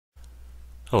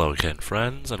Hello again,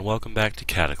 friends, and welcome back to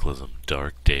Cataclysm,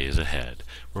 Dark Days Ahead.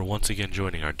 We're once again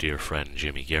joining our dear friend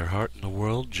Jimmy Gerhardt in a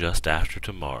world just after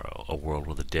tomorrow, a world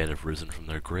where the dead have risen from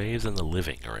their graves and the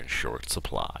living are in short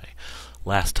supply.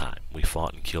 Last time, we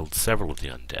fought and killed several of the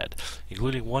undead,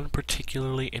 including one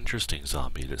particularly interesting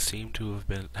zombie that seemed to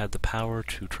have had the power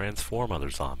to transform other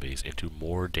zombies into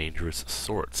more dangerous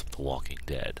sorts of the walking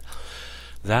dead.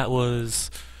 That was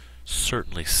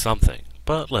certainly something.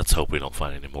 But let's hope we don't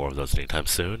find any more of those anytime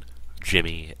soon.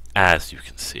 Jimmy, as you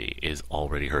can see, is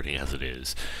already hurting as it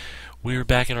is. We're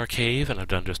back in our cave, and I've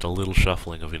done just a little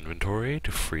shuffling of inventory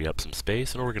to free up some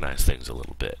space and organize things a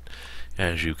little bit.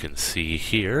 As you can see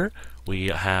here, we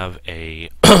have a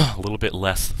little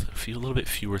bit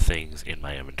fewer things in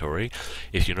my inventory.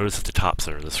 If you notice at the top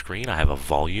center of the screen, I have a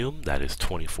volume that is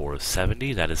 24 of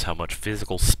 70. That is how much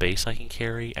physical space I can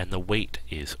carry, and the weight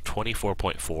is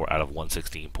 24.4 out of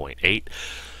 116.8.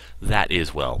 That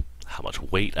is, well, how much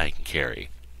weight I can carry.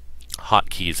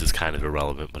 Hotkeys is kind of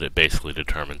irrelevant, but it basically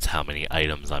determines how many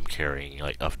items I'm carrying,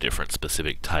 like of different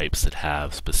specific types that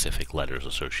have specific letters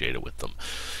associated with them.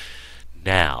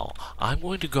 Now, I'm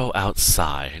going to go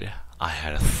outside. I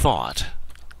had a thought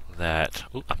that...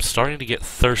 I'm starting to get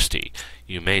thirsty.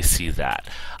 You may see that.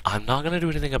 I'm not going to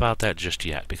do anything about that just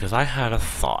yet, because I had a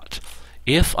thought.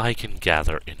 If I can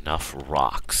gather enough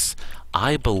rocks,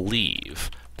 I believe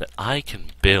that I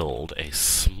can build a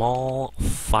small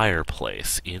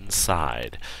fireplace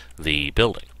inside the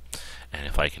building. And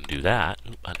if I can do that,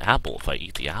 an apple, if I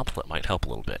eat the apple, it might help a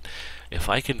little bit. If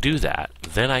I can do that,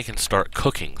 then I can start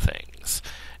cooking things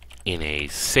in a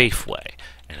safe way.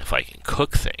 And if I can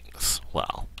cook things,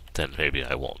 well, then maybe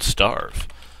I won't starve.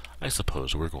 I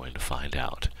suppose we're going to find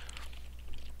out.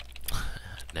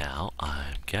 Now,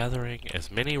 I'm gathering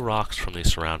as many rocks from the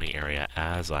surrounding area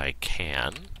as I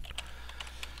can.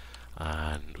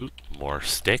 And, more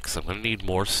sticks. I'm going to need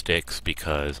more sticks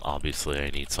because, obviously, I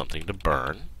need something to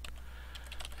burn.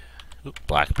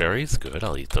 Blackberries, good,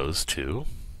 I'll eat those too.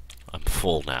 I'm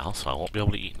full now, so I won't be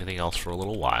able to eat anything else for a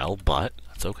little while, but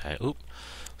that's okay.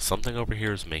 Something over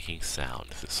here is making sound.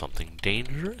 Is it something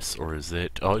dangerous, or is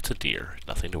it... Oh, it's a deer.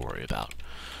 Nothing to worry about.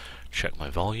 Check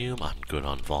my volume. I'm good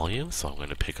on volume, so I'm going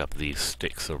to pick up these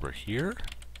sticks over here.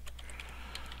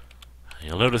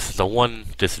 You'll notice that the one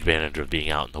disadvantage of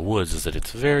being out in the woods is that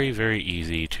it's very, very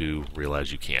easy to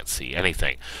realize you can't see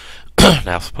anything.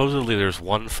 Now, supposedly there's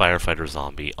one firefighter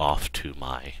zombie off to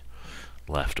my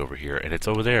left over here, and it's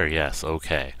over there, yes,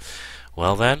 okay.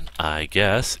 Well then, I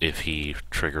guess if he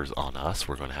triggers on us,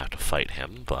 we're going to have to fight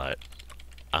him, but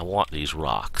I want these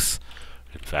rocks.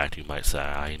 In fact, you might say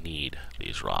I need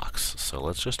these rocks. So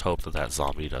let's just hope that that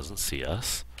zombie doesn't see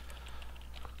us.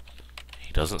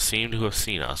 He doesn't seem to have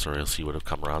seen us, or else he would have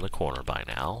come around the corner by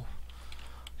now.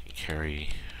 You carry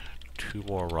 2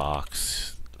 more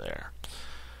rocks there.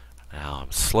 Now,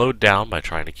 I'm slowed down by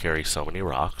trying to carry so many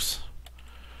rocks,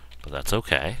 but that's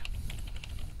okay.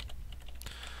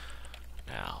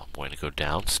 Now, I'm going to go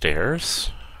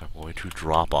downstairs. I'm going to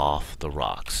drop off the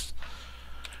rocks.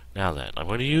 Now then, I'm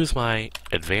going to use my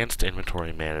advanced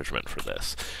inventory management for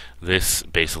this. This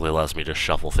basically allows me to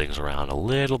shuffle things around a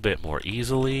little bit more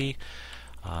easily.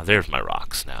 There's my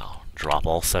rocks now. Drop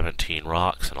all 17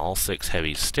 rocks and all 6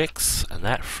 heavy sticks, and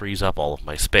that frees up all of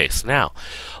my space. Now,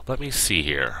 let me see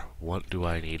here. What do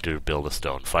I need to build a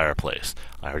stone fireplace?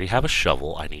 I already have a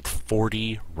shovel. I need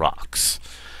 40 rocks.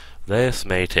 This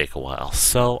may take a while,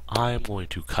 so I'm going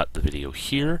to cut the video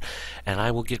here, and I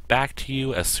will get back to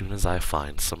you as soon as I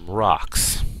find some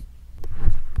rocks.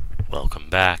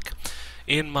 Welcome back.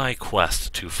 In my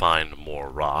quest to find more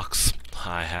rocks,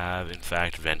 I have in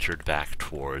fact ventured back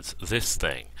towards this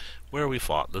thing, where we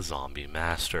fought the zombie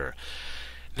master.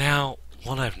 Now,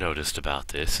 what I've noticed about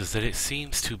this is that it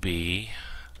seems to be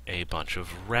a bunch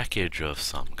of wreckage of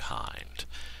some kind.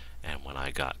 And when I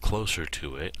got closer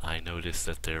to it, I noticed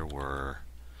that there were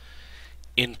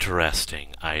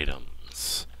interesting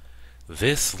items.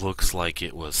 This looks like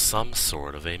it was some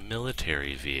sort of a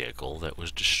military vehicle that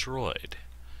was destroyed.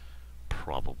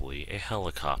 Probably a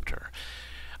helicopter.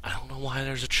 I don't know why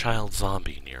there's a child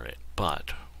zombie near it,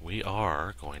 but we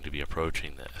are going to be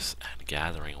approaching this and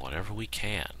gathering whatever we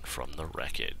can from the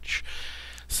wreckage.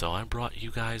 So I brought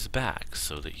you guys back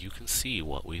so that you can see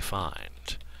what we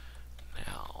find.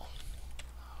 Now,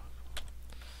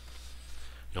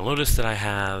 you'll notice that I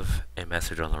have a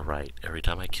message on the right every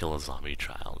time I kill a zombie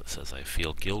child. It says, I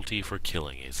feel guilty for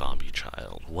killing a zombie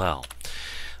child. Well,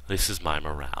 this is my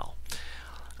morale.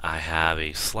 I have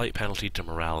a slight penalty to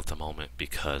morale at the moment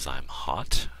because I'm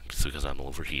hot. It's because I'm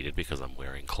overheated, because I'm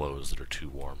wearing clothes that are too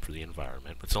warm for the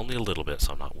environment. It's only a little bit,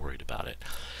 so I'm not worried about it.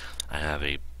 I have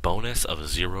a bonus of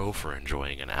 0 for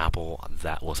enjoying an apple.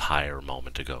 That was higher a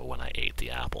moment ago when I ate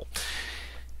the apple.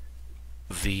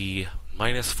 The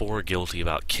 -4 guilty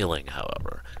about killing,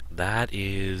 however, that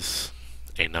is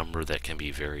a number that can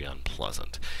be very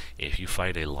unpleasant. If you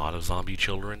fight a lot of zombie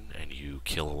children and you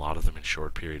kill a lot of them in a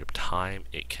short period of time,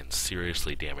 it can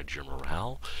seriously damage your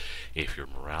morale. If your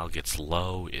morale gets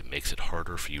low, it makes it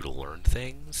harder for you to learn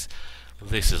things.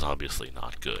 This is obviously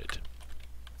not good.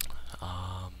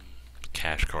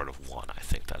 Cash card of 1, I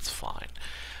think that's fine.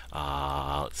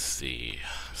 Let's see.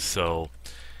 So,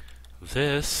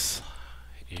 this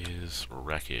is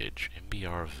wreckage,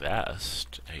 MBR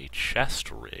vest, a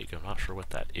chest rig. I'm not sure what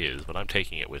that is, but I'm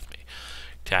taking it with me.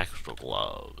 Tactical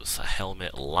gloves, a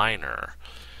helmet liner.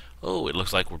 Oh, it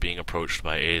looks like we're being approached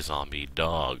by a zombie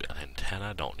dog. An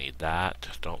antenna, don't need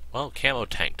that. Well, camo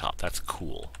tank top, that's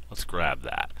cool. Let's grab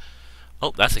that.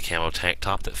 Oh, that's a camo tank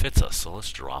top that fits us, so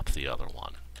let's drop the other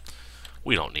one.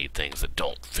 We don't need things that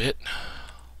don't fit.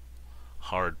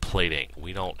 Hard plating.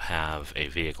 We don't have a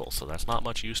vehicle, so that's not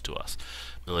much use to us.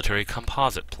 Military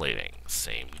composite plating.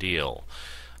 Same deal.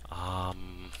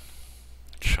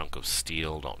 Chunk of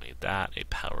steel. Don't need that. A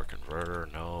power converter.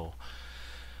 No.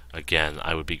 Again,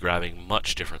 I would be grabbing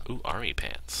much different... Ooh, army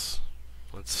pants.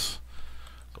 Let's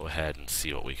go ahead and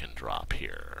see what we can drop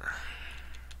here.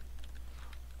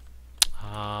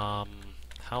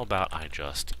 How about I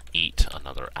just eat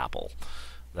another apple?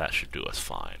 That should do us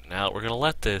fine. Now, we're going to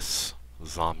let this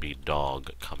zombie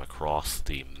dog come across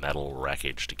the metal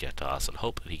wreckage to get to us and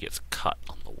hope that he gets cut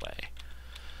on the way.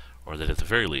 Or that at the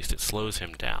very least it slows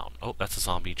him down. Oh, that's a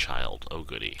zombie child. Oh,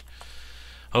 goody.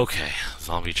 Okay,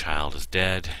 zombie child is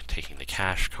dead, taking the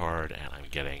cash card, and I'm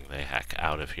getting the heck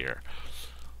out of here.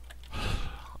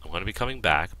 I'm going to be coming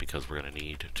back because we're going to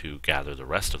need to gather the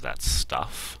rest of that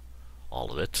stuff.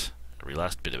 All of it. Every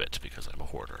last bit of it, because I'm a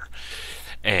hoarder.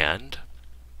 And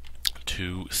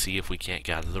to see if we can't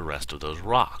gather the rest of those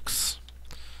rocks.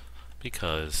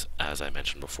 Because, as I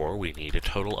mentioned before, we need a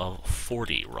total of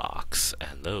 40 rocks,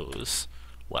 and those,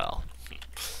 well,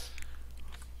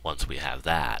 once we have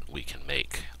that, we can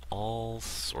make all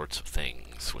sorts of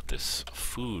things with this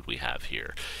food we have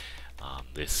here.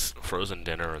 This frozen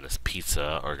dinner and this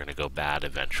pizza are going to go bad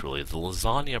eventually. The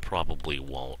lasagna probably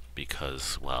won't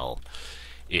because, well,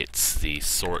 it's the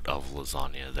sort of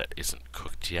lasagna that isn't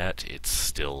cooked yet. It's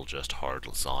still just hard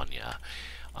lasagna.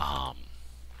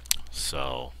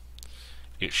 So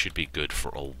it should be good for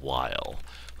a while.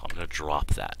 I'm going to drop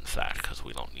that, in fact, because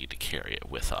we don't need to carry it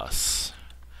with us.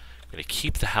 I'm going to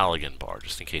keep the Halligan bar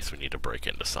just in case we need to break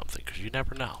into something, because you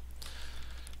never know.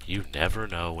 You never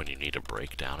know when you need to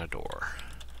break down a door.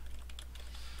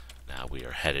 Now we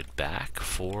are headed back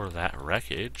for that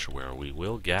wreckage where we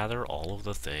will gather all of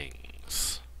the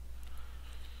things.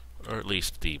 Or at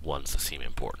least the ones that seem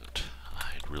important.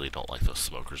 I really don't like those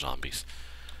smoker zombies.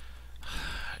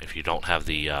 If you don't have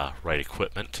the right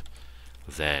equipment,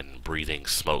 then breathing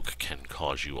smoke can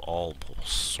cause you all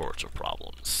sorts of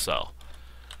problems. So,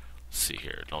 let's see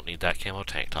here. Don't need that camo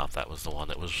tank top. That was the one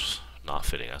that was not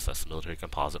fitting us. That's the military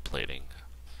composite plating.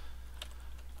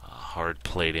 Hard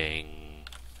plating,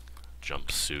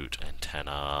 jumpsuit,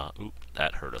 antenna. Oop,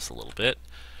 that hurt us a little bit.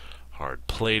 Hard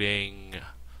plating,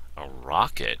 a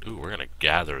rocket. Ooh, we're going to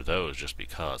gather those just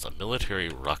because. A military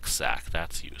rucksack,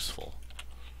 that's useful.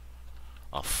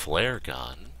 A flare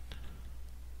gun.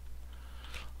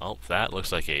 Oh, that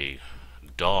looks like a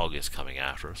dog is coming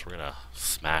after us. We're going to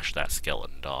smash that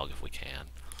skeleton dog if we can.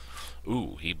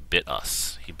 Ooh, he bit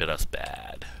us. He bit us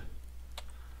bad.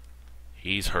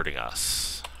 He's hurting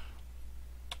us.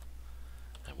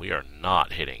 And we are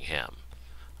not hitting him.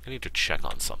 I need to check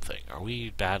on something. Are we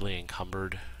badly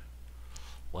encumbered?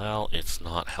 Well, it's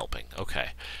not helping.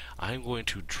 Okay. I'm going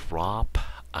to drop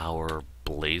our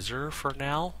blazer for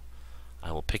now.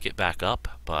 I will pick it back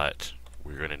up, but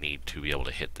we're going to need to be able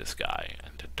to hit this guy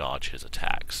and to dodge his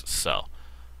attacks. So,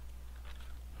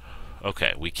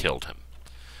 okay, we killed him.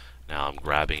 Now I'm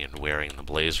grabbing and wearing the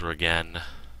blazer again.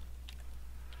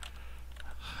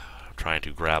 I'm trying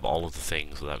to grab all of the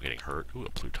things without getting hurt. Ooh,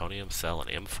 a plutonium cell, an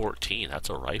M14. That's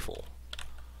a rifle.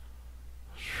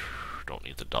 Don't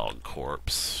need the dog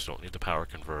corpse. Don't need the power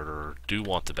converter. Do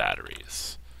want the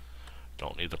batteries.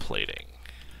 Don't need the plating.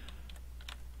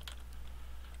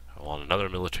 I want another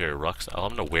military rucksack.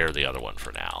 I'm going to wear the other one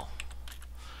for now.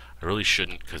 I really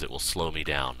shouldn't because it will slow me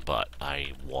down, but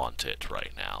I want it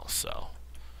right now, so.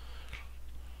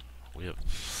 We have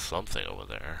something over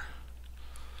there.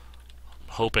 I'm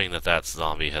hoping that that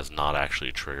zombie has not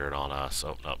actually triggered on us.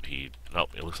 Oh,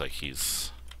 nope, it looks like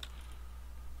he's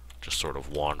just sort of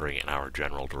wandering in our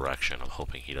general direction. I'm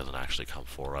hoping he doesn't actually come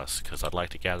for us, because I'd like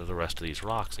to gather the rest of these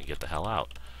rocks and get the hell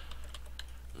out.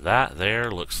 That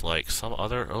there looks like some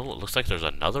other... Oh, it looks like there's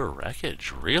another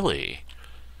wreckage. Really?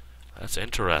 That's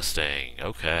interesting.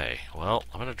 Okay. Well,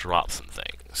 I'm going to drop some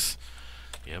things.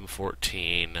 The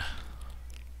M14...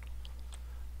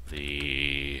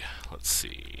 the... let's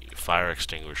see... fire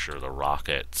extinguisher, the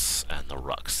rockets, and the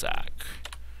rucksack.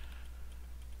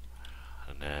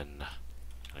 And then...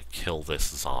 I'm going to kill this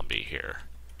zombie here.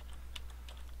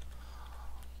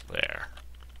 There.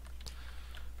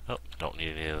 Oh, don't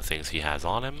need any of the things he has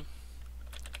on him.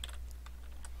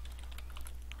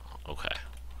 Okay.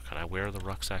 Can I wear the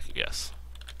rucksack? Yes.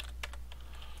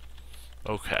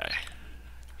 Okay.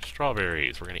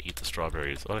 Strawberries. We're going to eat the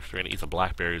strawberries. Oh, actually, we're going to eat the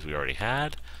blackberries we already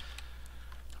had.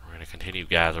 We're going to continue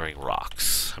gathering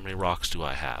rocks. How many rocks do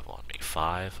I have on me?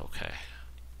 5? Okay.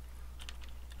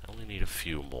 I only need a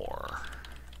few more.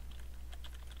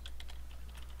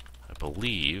 I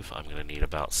believe I'm going to need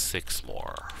about 6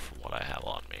 more from what I have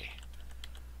on me.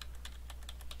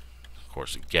 Of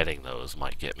course, getting those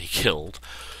might get me killed,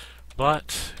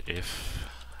 but if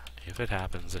it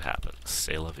happens, it happens.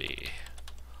 C'est la vie.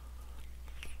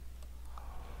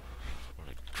 I'm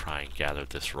going to try and gather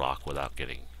this rock without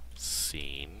getting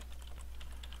seen.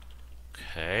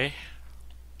 Okay.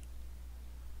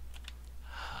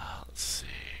 Let's see.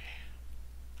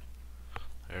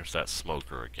 There's that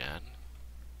smoker again.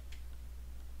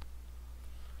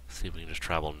 See if we can just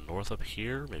travel north up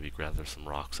here. Maybe gather some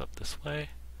rocks up this way.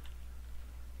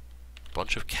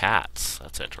 Bunch of cats.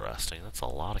 That's interesting. That's a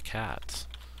lot of cats.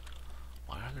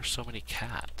 Why are there so many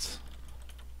cats?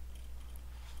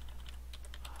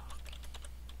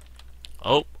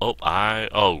 Oh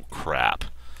crap.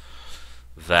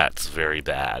 That's very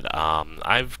bad.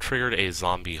 I've triggered a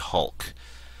zombie Hulk.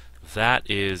 That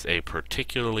is a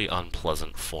particularly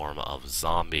unpleasant form of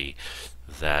zombie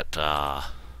that,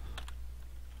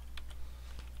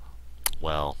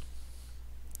 well,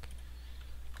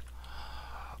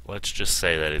 let's just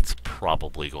say that it's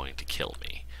probably going to kill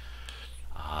me.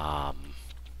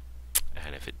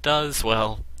 And if it does,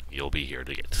 well, you'll be here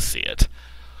to get to see it.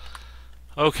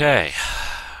 Okay.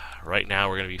 Right now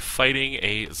we're going to be fighting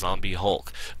a zombie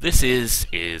Hulk. This is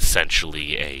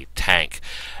essentially a tank,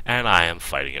 and I am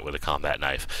fighting it with a combat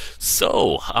knife.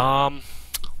 So,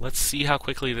 let's see how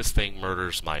quickly this thing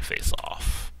murders my face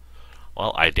off.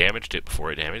 Well, I damaged it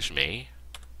before it damaged me.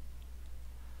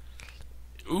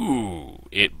 Ooh,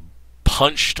 it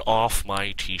punched off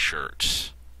my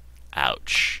t-shirt.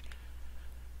 Ouch.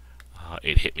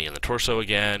 It hit me in the torso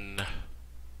again.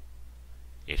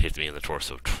 It hit me in the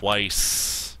torso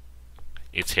twice.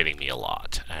 It's hitting me a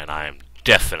lot, and I'm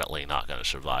definitely not going to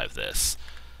survive this.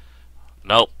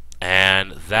 Nope.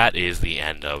 And that is the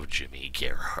end of Jimmy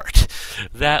Gerhardt.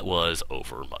 That was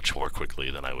over much more quickly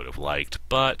than I would have liked,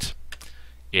 but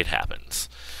it happens.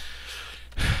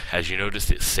 As you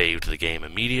noticed, it saved the game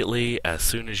immediately. As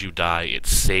soon as you die, it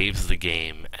saves the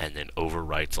game and then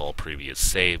overwrites all previous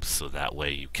saves, so that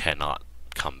way you cannot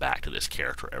come back to this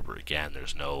character ever again.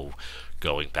 There's no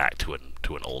going back to an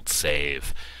old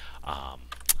save.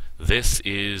 This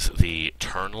is the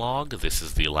turn log. This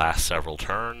is the last several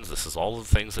turns. This is all the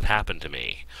things that happened to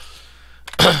me.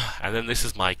 And then this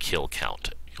is my kill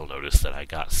count. You'll notice that I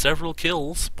got several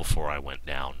kills before I went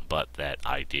down, but that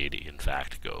I did, in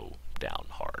fact, go down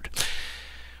hard.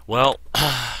 Well,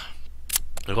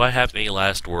 if I have any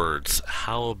last words,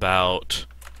 how about...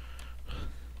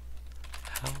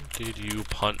 How did you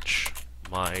punch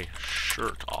my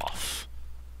shirt off?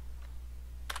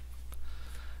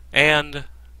 And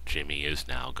Jimmy is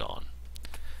now gone.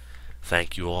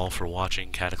 Thank you all for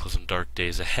watching Cataclysm Dark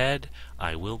Days Ahead.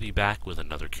 I will be back with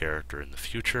another character in the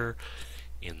future.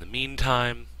 In the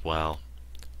meantime, well,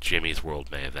 Jimmy's world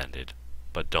may have ended,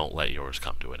 but don't let yours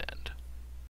come to an end.